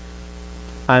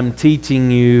 I'm teaching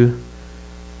you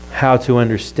how to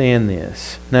understand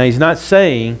this. Now, he's not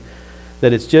saying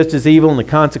that it's just as evil and the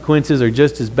consequences are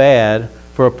just as bad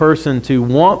for a person to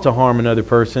want to harm another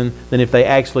person than if they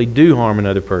actually do harm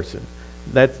another person.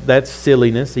 That's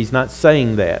silliness. He's not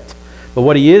saying that. But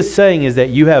what he is saying is that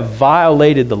you have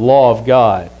violated the law of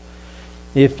God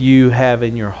if you have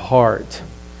in your heart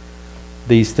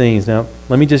these things. Now,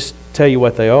 let me just tell you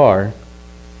what they are.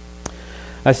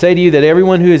 I say to you that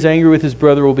everyone who is angry with his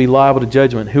brother will be liable to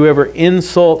judgment. Whoever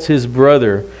insults his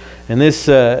brother, and this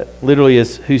literally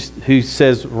is who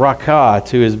says rakah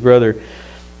to his brother.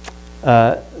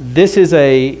 This is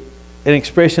an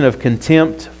expression of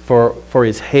contempt for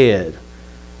his head.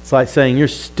 It's like saying, you're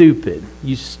stupid.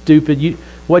 You stupid.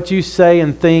 What you say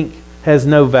and think has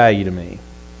no value to me.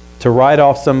 To write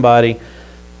off somebody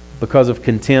because of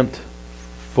contempt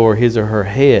for his or her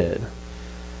head.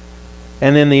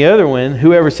 And then the other one,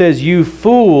 whoever says, you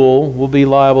fool, will be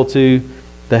liable to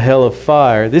the hell of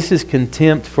fire. This is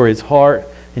contempt for his heart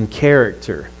and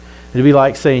character. It'd be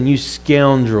like saying, you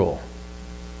scoundrel.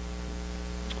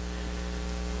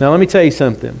 Now let me tell you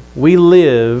something. We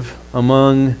live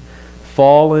among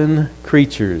fallen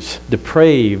creatures,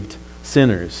 depraved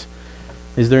sinners.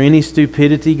 Is there any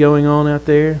stupidity going on out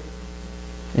there?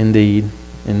 Indeed,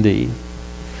 indeed.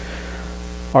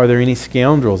 Are there any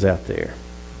scoundrels out there?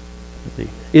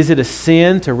 Is it a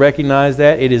sin to recognize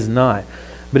that? It is not.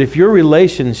 But if your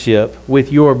relationship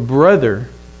with your brother,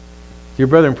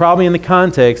 and probably in the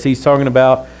context he's talking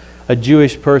about a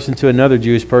Jewish person to another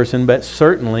Jewish person, but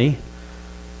certainly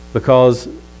because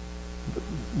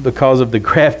of the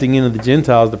grafting in of the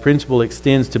Gentiles, the principle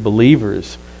extends to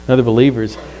believers, other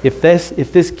believers. If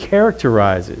this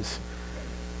characterizes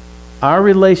our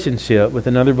relationship with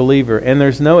another believer, and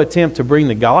there's no attempt to bring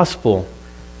the gospel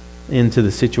into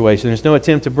the situation, there's no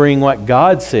attempt to bring what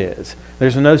God says,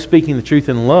 there's no speaking the truth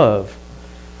in love,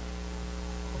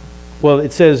 well,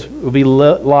 it says we'll be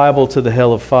liable to the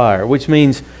hell of fire, which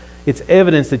means it's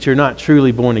evidence that you're not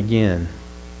truly born again.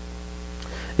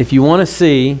 If you want to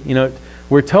see,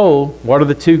 we're told, what are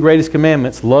the two greatest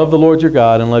commandments? Love the Lord your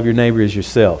God and love your neighbor as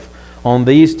yourself. On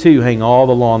these two hang all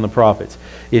the law and the prophets.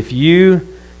 If you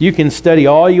can study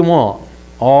all you want,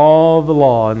 all the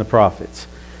law and the prophets.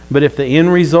 But if the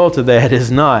end result of that is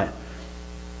not,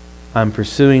 I'm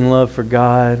pursuing love for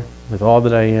God with all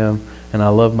that I am, and I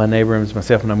love my neighbor as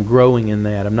myself, and I'm growing in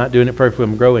that. I'm not doing it perfectly,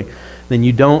 I'm growing. Then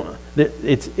you don't,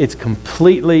 it's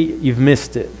completely, you've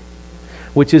missed it.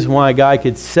 Which is why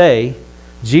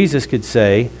Jesus could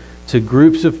say to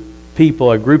groups of people,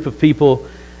 a group of people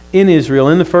in Israel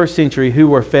in the first century who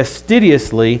were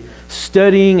fastidiously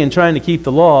studying and trying to keep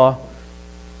the law,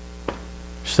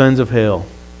 sons of hell,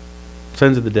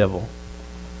 sons of the devil.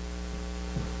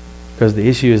 Because the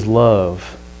issue is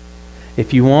love.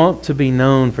 If you want to be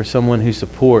known for someone who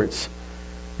supports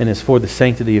and is for the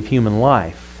sanctity of human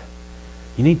life,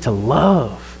 you need to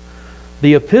love.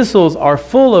 The epistles are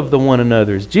full of the one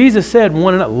another's. Jesus said,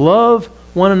 love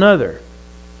one another.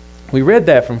 We read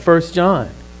that from 1 John.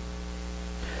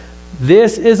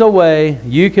 This is a way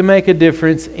you can make a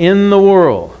difference in the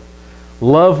world.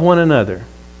 Love one another.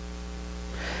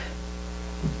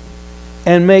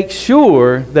 And make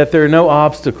sure that there are no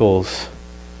obstacles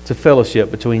to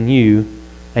fellowship between you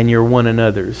and your one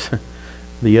another's,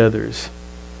 the others.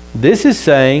 This is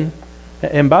saying,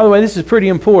 and by the way, this is pretty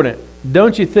important.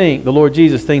 Don't you think the Lord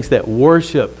Jesus thinks that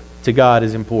worship to God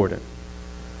is important?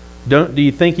 Do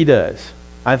you think He does?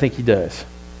 I think He does.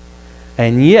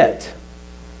 And yet,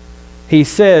 He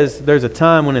says there's a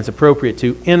time when it's appropriate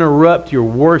to interrupt your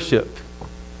worship.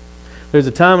 There's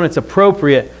a time when it's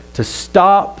appropriate to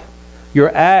stop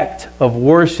your act of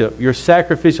worship, your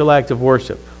sacrificial act of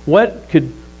worship. What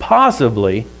could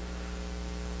possibly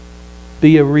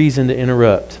be a reason to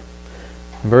interrupt?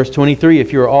 Verse 23,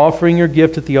 if you are offering your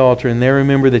gift at the altar and there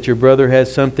remember that your brother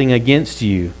has something against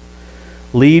you,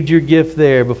 leave your gift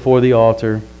there before the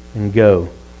altar and go.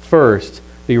 First,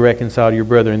 be reconciled to your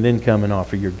brother and then come and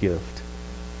offer your gift.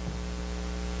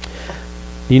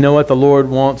 You know what the Lord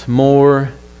wants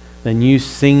more than you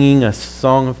singing a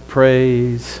song of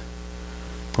praise?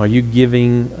 Are you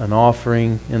giving an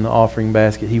offering in the offering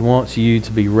basket? He wants you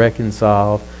to be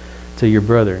reconciled to your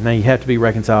brother. Now you have to be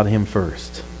reconciled to him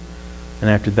first. And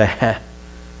after that,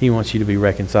 He wants you to be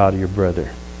reconciled to your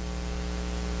brother.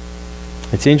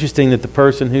 It's interesting that the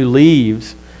person who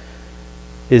leaves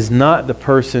is not the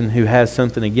person who has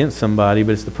something against somebody,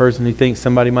 but it's the person who thinks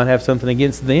somebody might have something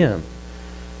against them.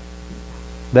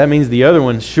 That means the other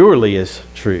one surely is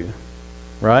true,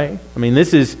 right? I mean,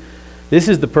 this is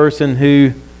the person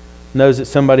who knows that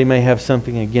somebody may have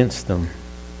something against them.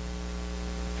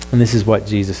 And this is what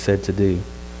Jesus said to do.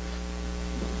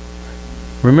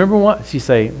 Remember what? You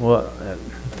say, well, I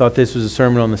thought this was a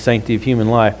sermon on the sanctity of human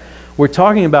life. We're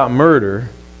talking about murder,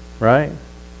 right?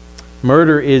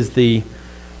 Murder is the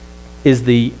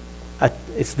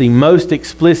most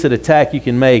explicit attack you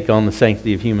can make on the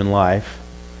sanctity of human life.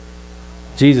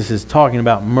 Jesus is talking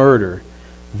about murder.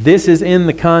 This is in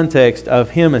the context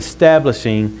of Him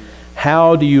establishing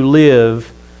how do you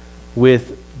live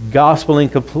with gospel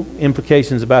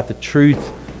implications about the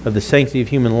truth of the sanctity of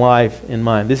human life in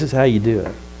mind. This is how you do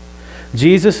it.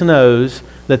 Jesus knows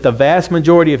that the vast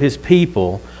majority of His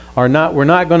people we're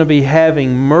not going to be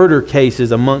having murder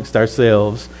cases amongst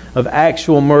ourselves of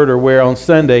actual murder where on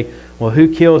Sunday, well,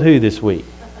 who killed who this week?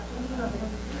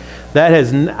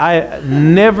 I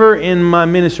never in my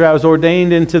ministry, I was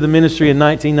ordained into the ministry in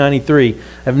 1993.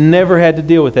 I've never had to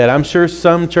deal with that. I'm sure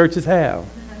some churches have.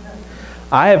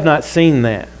 I have not seen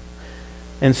that.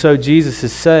 And so Jesus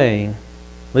is saying,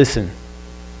 listen,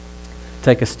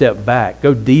 take a step back.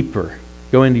 Go deeper.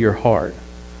 Go into your heart.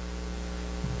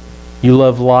 You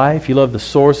love life. You love the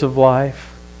source of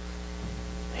life.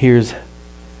 Here is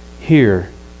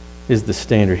the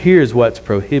standard. Here's what's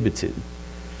prohibited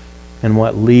and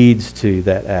what leads to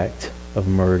that act of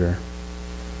murder.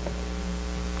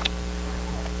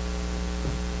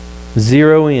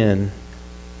 Zero in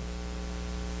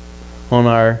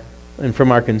on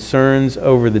from our concerns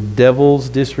over the devil's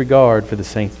disregard for the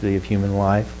sanctity of human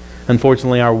life.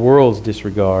 Unfortunately, our world's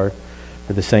disregard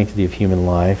for the sanctity of human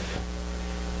life,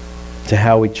 to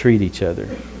how we treat each other.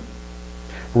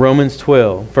 Romans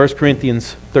 12, 1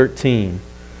 Corinthians 13.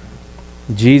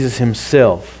 Jesus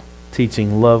Himself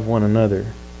teaching love one another.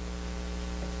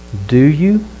 Do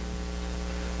you?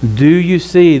 Do you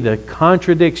see the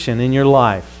contradiction in your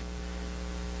life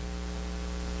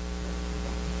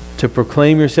to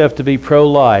proclaim yourself to be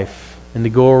pro-life and to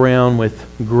go around with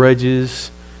grudges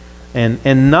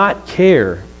and not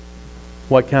care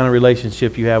what kind of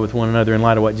relationship you have with one another in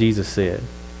light of what Jesus said?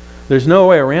 There's no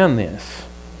way around this.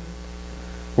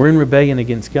 We're in rebellion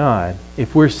against God.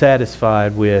 If we're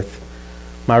satisfied with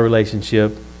my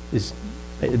relationship,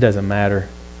 it doesn't matter.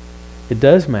 It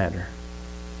does matter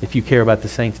if you care about the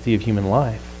sanctity of human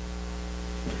life.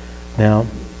 Now,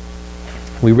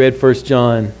 we read 1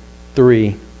 John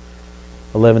 3,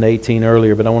 11 to 18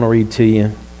 earlier, but I want to read to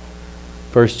you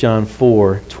 1 John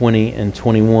 4, 20 and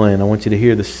 21. I want you to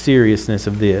hear the seriousness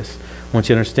of this. I want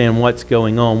you to understand what's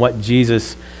going on, what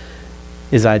Jesus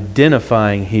is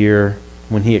identifying here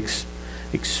when He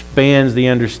expands the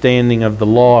understanding of the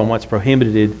law and what's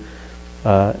prohibited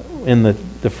in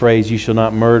the phrase, you shall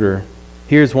not murder.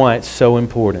 Here's why it's so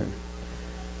important.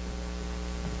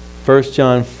 1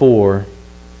 John 4,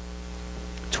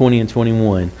 20 and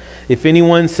 21. If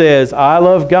anyone says, I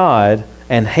love God,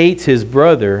 and hates his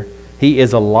brother, he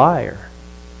is a liar.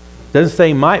 It doesn't say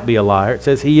he might be a liar. It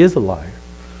says he is a liar.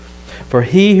 For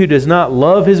he who does not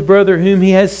love his brother whom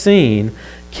he has seen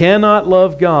cannot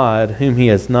love God whom he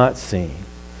has not seen.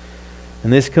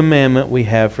 And this commandment we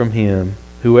have from him,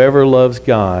 whoever loves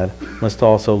God must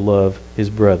also love his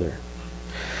brother.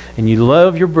 And you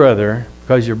love your brother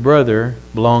because your brother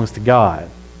belongs to God.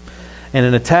 And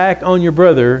an attack on your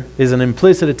brother is an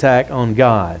implicit attack on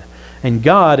God. And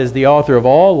God is the author of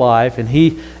all life, and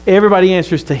everybody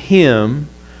answers to Him.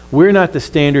 We're not the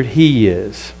standard, He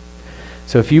is.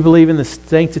 So if you believe in the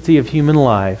sanctity of human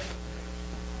life,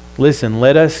 listen,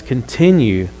 let us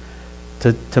continue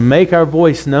to make our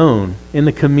voice known in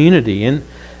the community,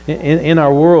 in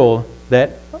our world,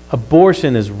 that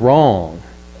abortion is wrong.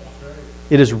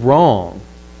 It is wrong.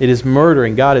 It is murder,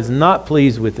 and God is not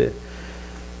pleased with it.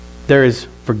 There is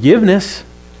forgiveness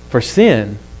for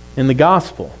sin in the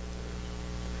gospel.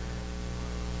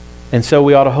 And so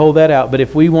we ought to hold that out. But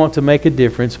if we want to make a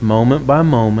difference moment by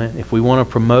moment, if we want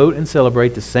to promote and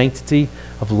celebrate the sanctity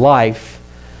of life,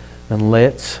 then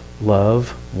let's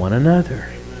love one another.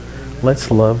 Let's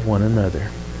love one another.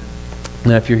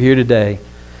 Now, if you're here today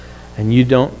and you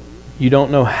don't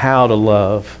know how to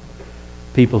love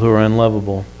people who are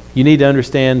unlovable, you need to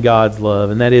understand God's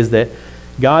love. And that is that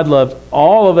God loved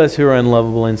all of us who are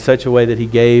unlovable in such a way that He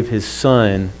gave His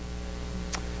Son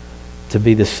to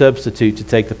be the substitute to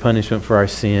take the punishment for our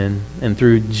sin. And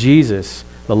through Jesus,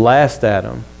 the last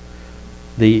Adam,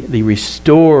 the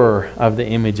restorer of the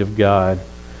image of God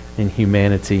in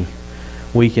humanity,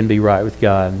 we can be right with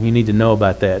God. You need to know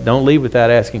about that. Don't leave without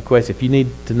asking questions. If you need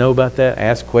to know about that,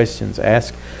 ask questions.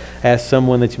 Ask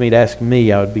someone that you meet. Ask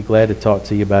me. I would be glad to talk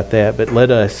to you about that. But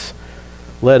let us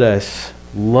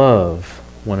love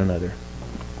one another.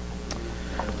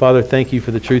 Father, thank you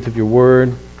for the truth of your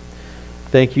word.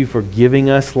 Thank you for giving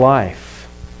us life.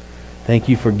 Thank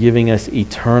you for giving us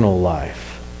eternal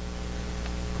life.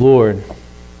 Lord,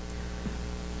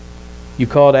 you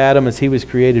called Adam as he was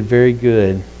created very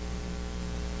good.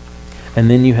 And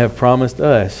then you have promised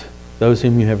us, those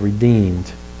whom you have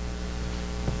redeemed,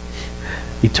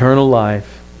 eternal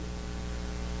life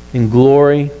in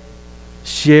glory,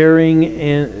 sharing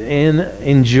and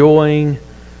enjoying,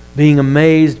 being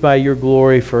amazed by your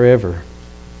glory forever.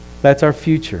 That's our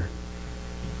future.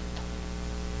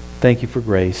 Thank you for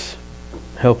grace.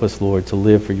 Help us, Lord, to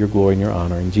live for your glory and your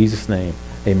honor. In Jesus' name,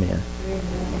 amen.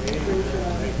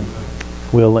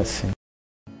 Well, let's sing.